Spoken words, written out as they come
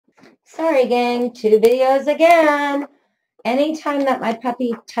Sorry, gang, 2 videos again. Anytime that my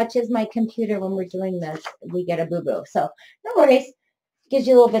puppy touches my computer when we're doing this, we get a boo-boo. So no worries. Gives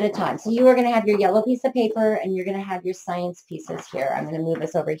you a little bit of time. So you are going to have your yellow piece of paper and you're going to have your science pieces here. I'm going to move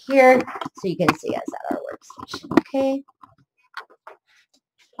us over here so you can see us at our workstation. Okay.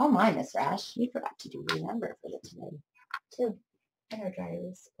 Oh my, Miss Rash, you forgot to do remember for the today too. Hair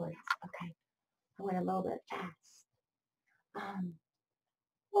dryer sports. Okay. I went a little bit fast.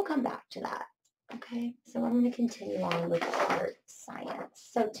 We'll come back to that. Okay, so I'm going to continue on with art science.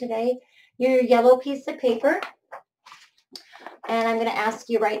 So today, your yellow piece of paper, and I'm going to ask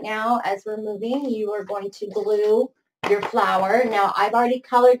you right now, as we're moving, you are going to glue your flower. Now, I've already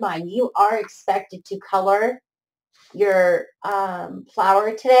colored mine. You are expected to color your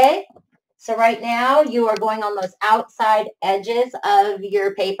flower today. So right now, you are going on those outside edges of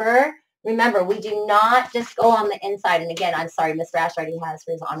your paper. Remember, we do not just go on the inside. And again, I'm sorry, Miss Rash already has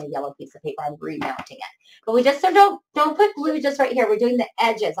hers on a yellow piece of paper. I'm remounting it. But we just don't put glue just right here. We're doing the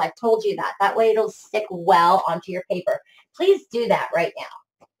edges. I've told you that. That way it'll stick well onto your paper. Please do that right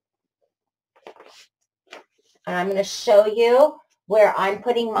now. And I'm going to show you where I'm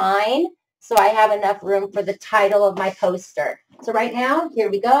putting mine so I have enough room for the title of my poster. So right now, here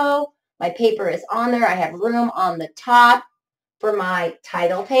we go. My paper is on there. I have room on the top for my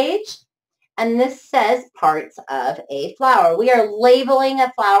title page. And this says parts of a flower. We are labeling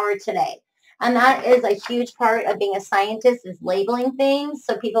a flower today. And that is a huge part of being a scientist, is labeling things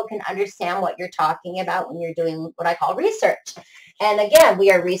so people can understand what you're talking about when you're doing what I call research. And again, we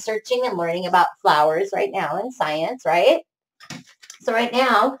are researching and learning about flowers right now in science, right? So right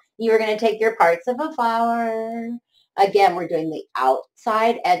now, you are going to take your parts of a flower. Again, we're doing the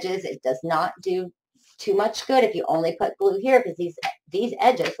outside edges. It does not do too much good if you only put glue here because these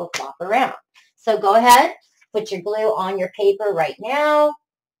edges will flop around. So go ahead, put your glue on your paper right now.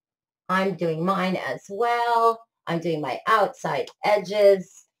 I'm doing mine as well. I'm doing my outside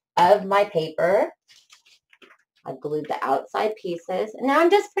edges of my paper. I've glued the outside pieces. And now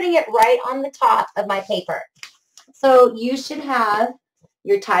I'm just putting it right on the top of my paper. So you should have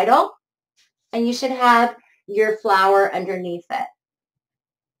your title and you should have your flower underneath it.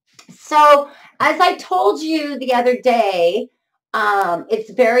 So as I told you the other day,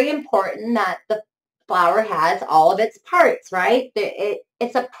 it's very important that the flower has all of its parts, right?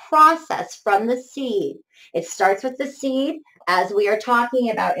 It's a process from the seed. It starts with the seed, as we are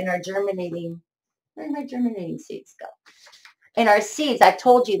talking about in our germinating. Where did my germinating seeds go? In our seeds, I've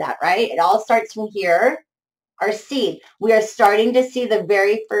told you that, right? It all starts from here, our seed. We are starting to see the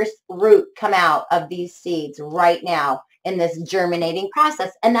very first root come out of these seeds right now in this germinating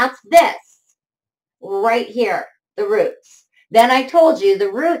process. And that's this right here, the roots. Then I told you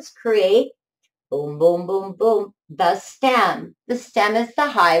the roots create, boom, boom, boom, boom, the stem. The stem is the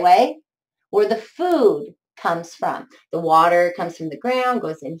highway where the food comes from. The water comes from the ground,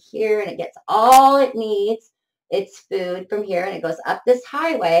 goes in here, and it gets all it needs, its food from here, and it goes up this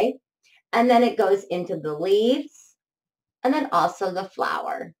highway, and then it goes into the leaves, and then also the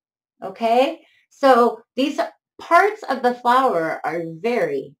flower. Okay? So these parts of the flower are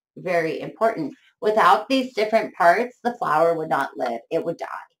very, very important. Without these different parts, the flower would not live. It would die.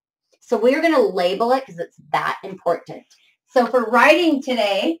 So we're going to label it because it's that important. So for writing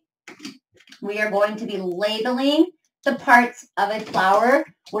today, we are going to be labeling the parts of a flower.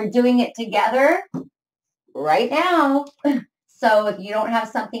 We're doing it together right now. So if you don't have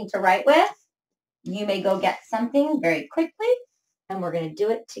something to write with, you may go get something very quickly, and we're going to do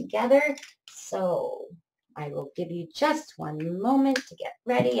it together. So I will give you just one moment to get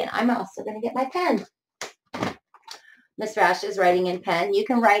ready, and I'm also going to get my pen. Miss Rash is writing in pen. You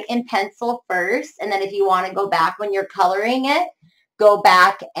can write in pencil first, and then if you want to go back when you're coloring it, go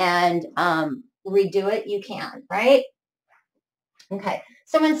back and redo it, you can, right? Okay,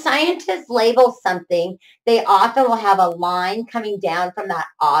 so when scientists label something, they often will have a line coming down from that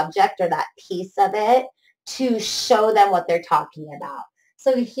object or that piece of it to show them what they're talking about.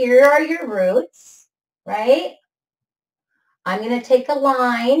 So here are your roots, right? I'm going to take a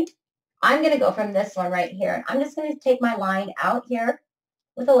line. I'm going to go from this one right here. I'm just going to take my line out here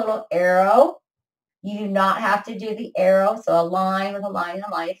with a little arrow. You do not have to do the arrow, so a line with a line and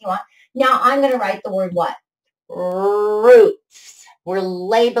a line if you want. Now I'm going to write the word what? Roots. We're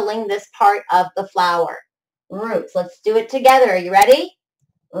labeling this part of the flower. Roots. Let's do it together. Are you ready?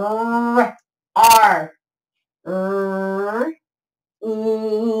 R. R. R.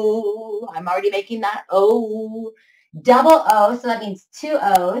 Ooh. I'm already making that O. Double O, so that means two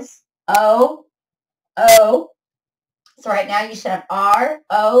O's. O. O. So right now you should have R.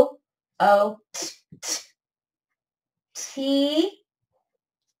 O. O. T.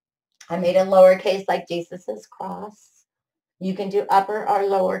 I made a lowercase like Jesus's cross. You can do upper or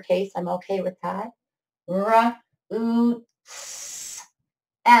lowercase. I'm okay with that. Roots.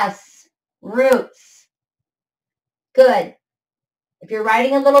 S. Roots. Good. If you're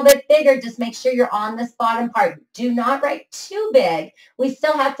writing a little bit bigger, just make sure you're on this bottom part. Do not write too big. We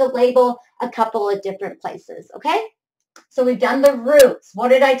still have to label a couple of different places, okay? So we've done the roots. What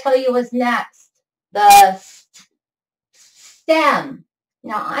did I tell you was next? The stem.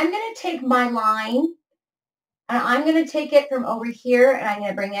 Now I'm going to take my line and I'm going to take it from over here and I'm going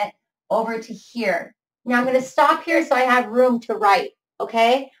to bring it over to here. Now I'm going to stop here so I have room to write,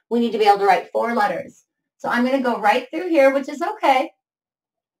 okay? We need to be able to write 4 letters. So I'm going to go right through here, which is okay.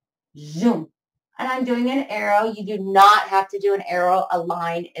 Zoom. And I'm doing an arrow. You do not have to do an arrow. A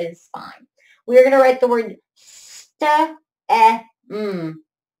line is fine. We're going to write the word stem.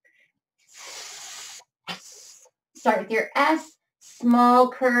 Start with your S, small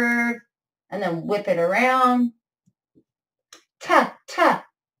curve, and then whip it around. T,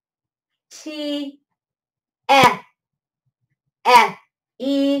 T,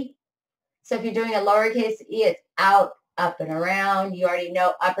 E. So if you're doing a lowercase e, it's out, up, and around. You already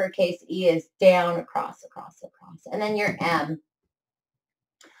know uppercase E is down, across, across, across. And then your M.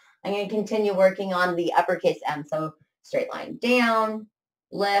 I'm going to continue working on the uppercase M. So straight line down,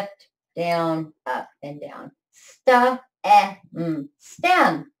 lift, down, up, and down. Stem.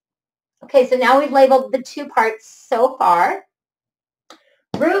 Okay, so now we've labeled the 2 parts so far.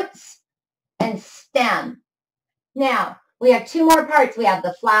 Roots and stem. Now, we have 2 more parts. We have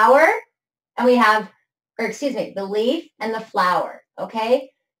the flower and we have, or excuse me, the leaf and the flower, okay?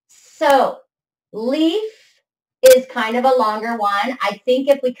 So, leaf is kind of a longer one. I think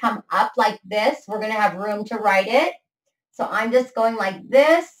if we come up like this, we're going to have room to write it. So, I'm just going like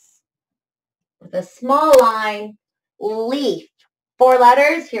this with a small line, leaf. 4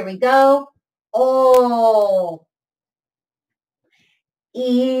 letters, here we go. O.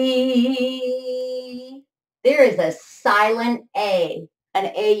 E. There is a silent A,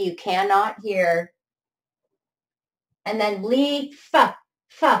 an A you cannot hear. And then leaf, F.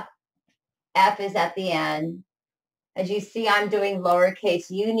 F is at the end. As you see, I'm doing lowercase.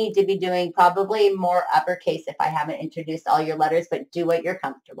 You need to be doing probably more uppercase if I haven't introduced all your letters, but do what you're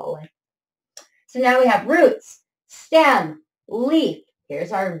comfortable with. So now we have roots, stem, leaf.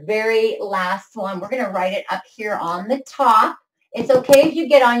 Here's our very last one. We're going to write it up here on the top. It's okay if you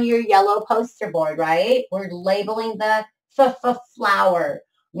get on your yellow poster board, right? We're labeling the flower.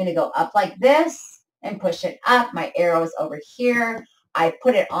 I'm going to go up like this and push it up. My arrow is over here. I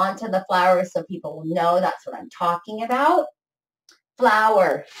put it onto the flower so people will know that's what I'm talking about.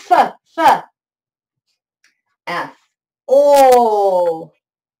 Flower. F. O.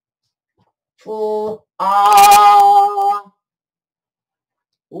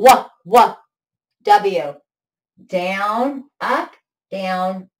 W. Down, up,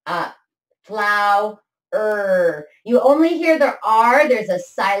 flower. You only hear the R. There's a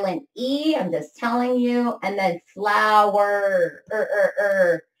silent E. I'm just telling you. And then flower.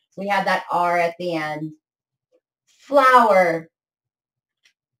 So we have that R at the end. Flower.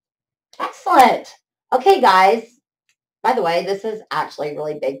 Excellent. Okay, guys. By the way, this is actually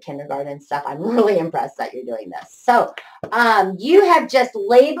really big kindergarten stuff. I'm really impressed that you're doing this. So you have just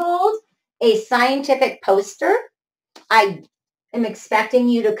labeled a scientific poster. I am expecting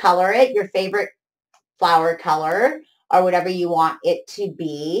you to color it, your favorite flower color or whatever you want it to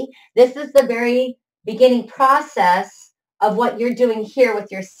be. This is the very beginning process of what you're doing here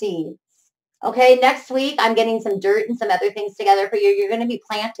with your seeds. Okay, next week I'm getting some dirt and some other things together for you. You're going to be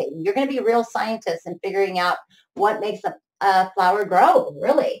planting. You're going to be real scientists and figuring out what makes a flower grow,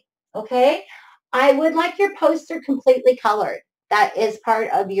 really. Okay, I would like your poster completely colored. That is part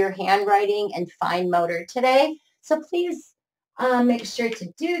of your handwriting and fine motor today. So please make sure to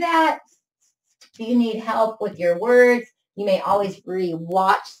do that. If you need help with your words, you may always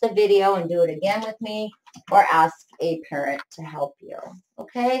re-watch the video and do it again with me or ask a parent to help you.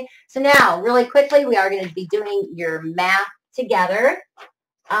 Okay, so now really quickly, we are going to be doing your math together.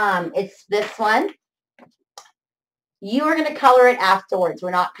 It's this one. You are going to color it afterwards. We're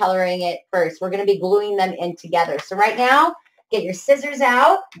not coloring it first. We're going to be gluing them in together. So right now, get your scissors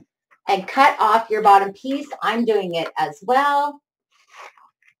out and cut off your bottom piece. I'm doing it as well.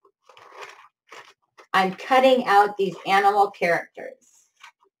 I'm cutting out these animal characters.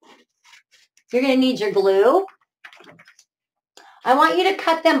 You're going to need your glue. I want you to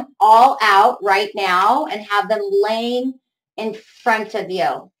cut them all out right now and have them laying in front of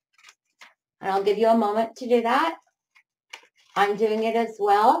you. And I'll give you a moment to do that. I'm doing it as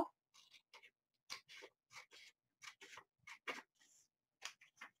well.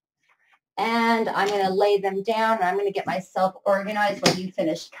 And I'm going to lay them down, and I'm going to get myself organized when you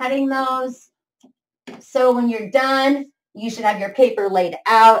finish cutting those. So when you're done, you should have your paper laid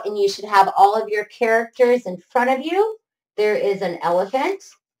out, and you should have all of your characters in front of you. There is an elephant,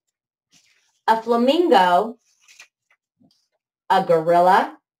 a flamingo, a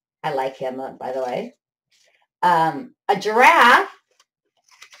gorilla. I like him, by the way. A giraffe,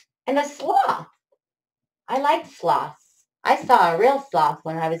 and a sloth. I like sloths. I saw a real sloth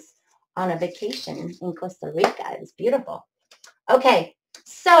when I was on a vacation in Costa Rica. It was beautiful. Okay,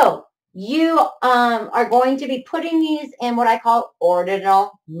 so you are going to be putting these in what I call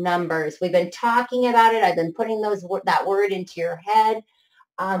ordinal numbers. We've been talking about it. I've been putting that word into your head.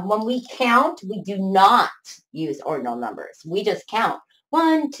 When we count, we do not use ordinal numbers. We just count.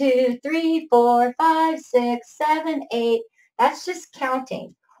 1, 2, 3, 4, 5, 6, 7, 8. That's just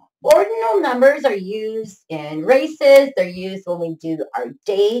counting. Ordinal numbers are used in races. They're used when we do our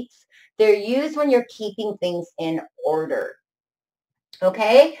dates. They're used when you're keeping things in order.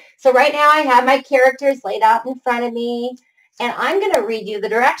 Okay, so right now I have my characters laid out in front of me, and I'm going to read you the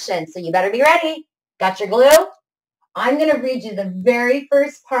directions. So you better be ready. Got your glue? I'm going to read you the very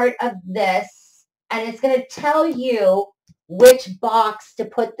first part of this, and it's going to tell you which box to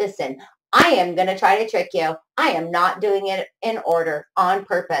put this in. I am going to try to trick you. I am not doing it in order on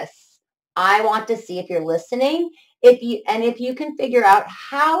purpose. I want to see if you're listening, if you can figure out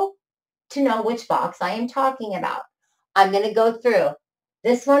how to know which box I am talking about. I'm going to go through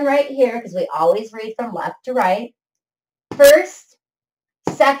this one right here, because we always read from left to right. First,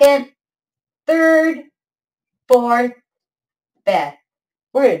 second, third, fourth, fifth.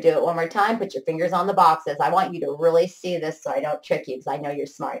 We're going to do it one more time. Put your fingers on the boxes. I want you to really see this so I don't trick you, because I know you're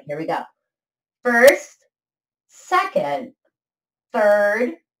smart. Here we go. First, second,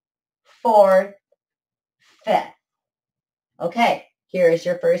 third, fourth, fifth. Okay, here is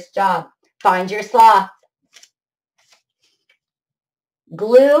your first job. Find your sloth.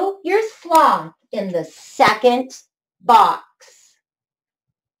 Glue your sloth in the second box.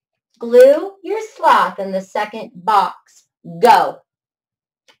 Glue your sloth in the second box. Go.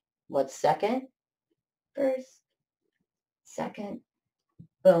 What's second? First, second,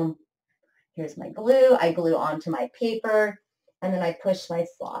 boom. Here's my glue. I glue onto my paper, and then I push my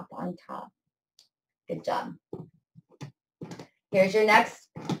sloth on top. Good job. Here's your next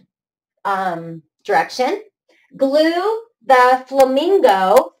direction. Glue the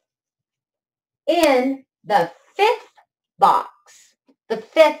flamingo in the fifth box. The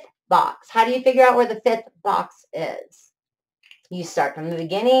fifth box. How do you figure out where the fifth box is? You start from the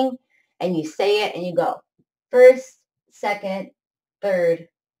beginning, and you say it, and you go first, second, third,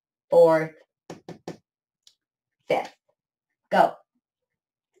 fourth, fifth. Go.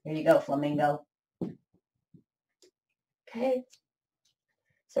 Here you go, flamingo. Okay.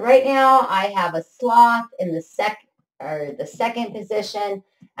 So right now I have a sloth in the second position,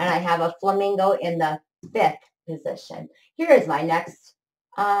 and I have a flamingo in the fifth position. Here is my next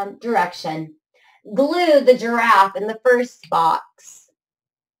direction. Glue the giraffe in the first box.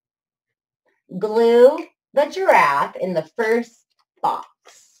 Glue the giraffe in the first box.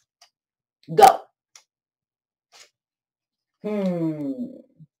 Go.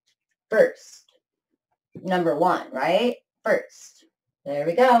 First. Number 1, right? First. There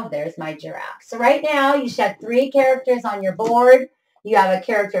we go. There's my giraffe. So right now you should have 3 characters on your board. You have a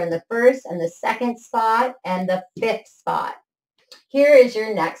character in the first and the second spot and the fifth spot. Here is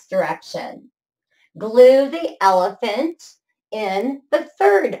your next direction. Glue the elephant in the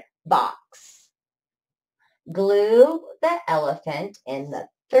third box. Glue the elephant in the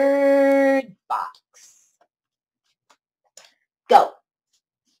third box. Go.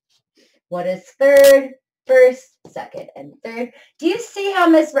 What is third? First, second, and third. Do you see how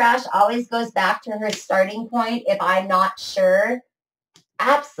Miss Rash always goes back to her starting point if I'm not sure?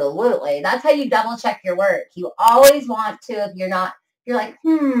 Absolutely. That's how you double check your work. You always want to, if you're like,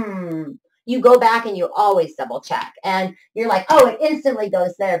 you go back and you always double check. And you're like, oh, it instantly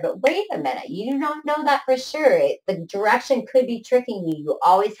goes there. But wait a minute. You do not know that for sure. The direction could be tricking you. You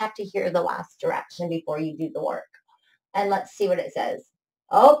always have to hear the last direction before you do the work. And let's see what it says.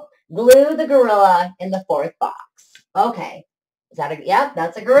 Oh, glue the gorilla in the fourth box. Okay. Is that yep,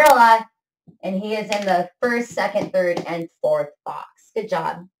 that's a gorilla. And he is in the first, second, third, and fourth box. Good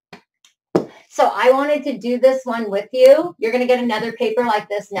job. So I wanted to do this one with you. You're going to get another paper like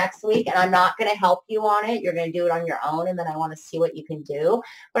this next week, and I'm not going to help you on it. You're going to do it on your own, and then I want to see what you can do.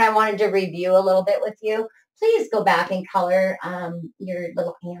 But I wanted to review a little bit with you. Please go back and color your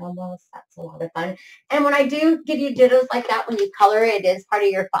little animals. That's a lot of fun. And when I do give you dittos like that, when you color it is part of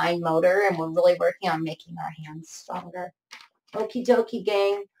your fine motor, and we're really working on making our hands stronger. Okie dokie,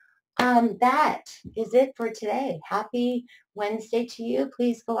 gang. that is it for today. Happy Wednesday to you.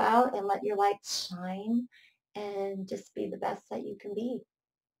 Please go out and let your light shine and just be the best that you can be.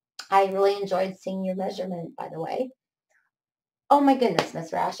 I really enjoyed seeing your measurement, by the way. Oh my goodness,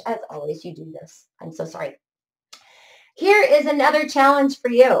 Miss Rash, as always, you do this. I'm so sorry. Here is another challenge for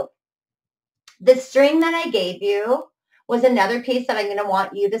you. The string that I gave you was another piece that I'm going to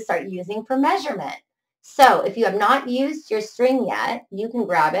want you to start using for measurement. So if you have not used your string yet, you can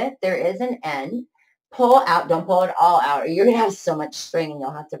grab it. There is an end. Pull out. Don't pull it all out, or you're going to have so much string and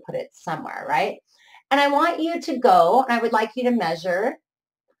you'll have to put it somewhere, right? And I want you to go, and I would like you to measure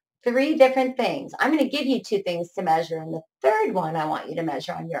 3 different things. I'm going to give you 2 things to measure, and the third one I want you to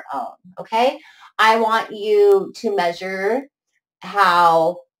measure on your own, okay? I want you to measure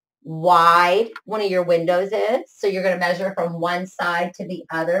how wide one of your windows is. So you're going to measure from one side to the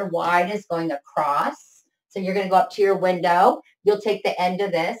other. Wide is going across. So you're going to go up to your window. You'll take the end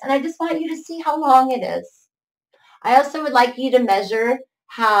of this, and I just want you to see how long it is. I also would like you to measure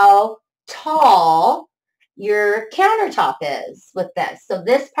how tall your countertop is with this. So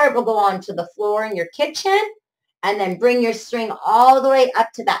this part will go onto the floor in your kitchen, and then bring your string all the way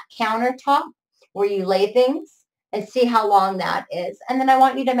up to that countertop where you lay things, and see how long that is. And then I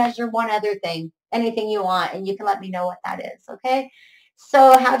want you to measure one other thing, anything you want, and you can let me know what that is, okay?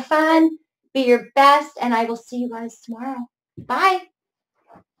 So have fun, be your best, and I will see you guys tomorrow. Bye.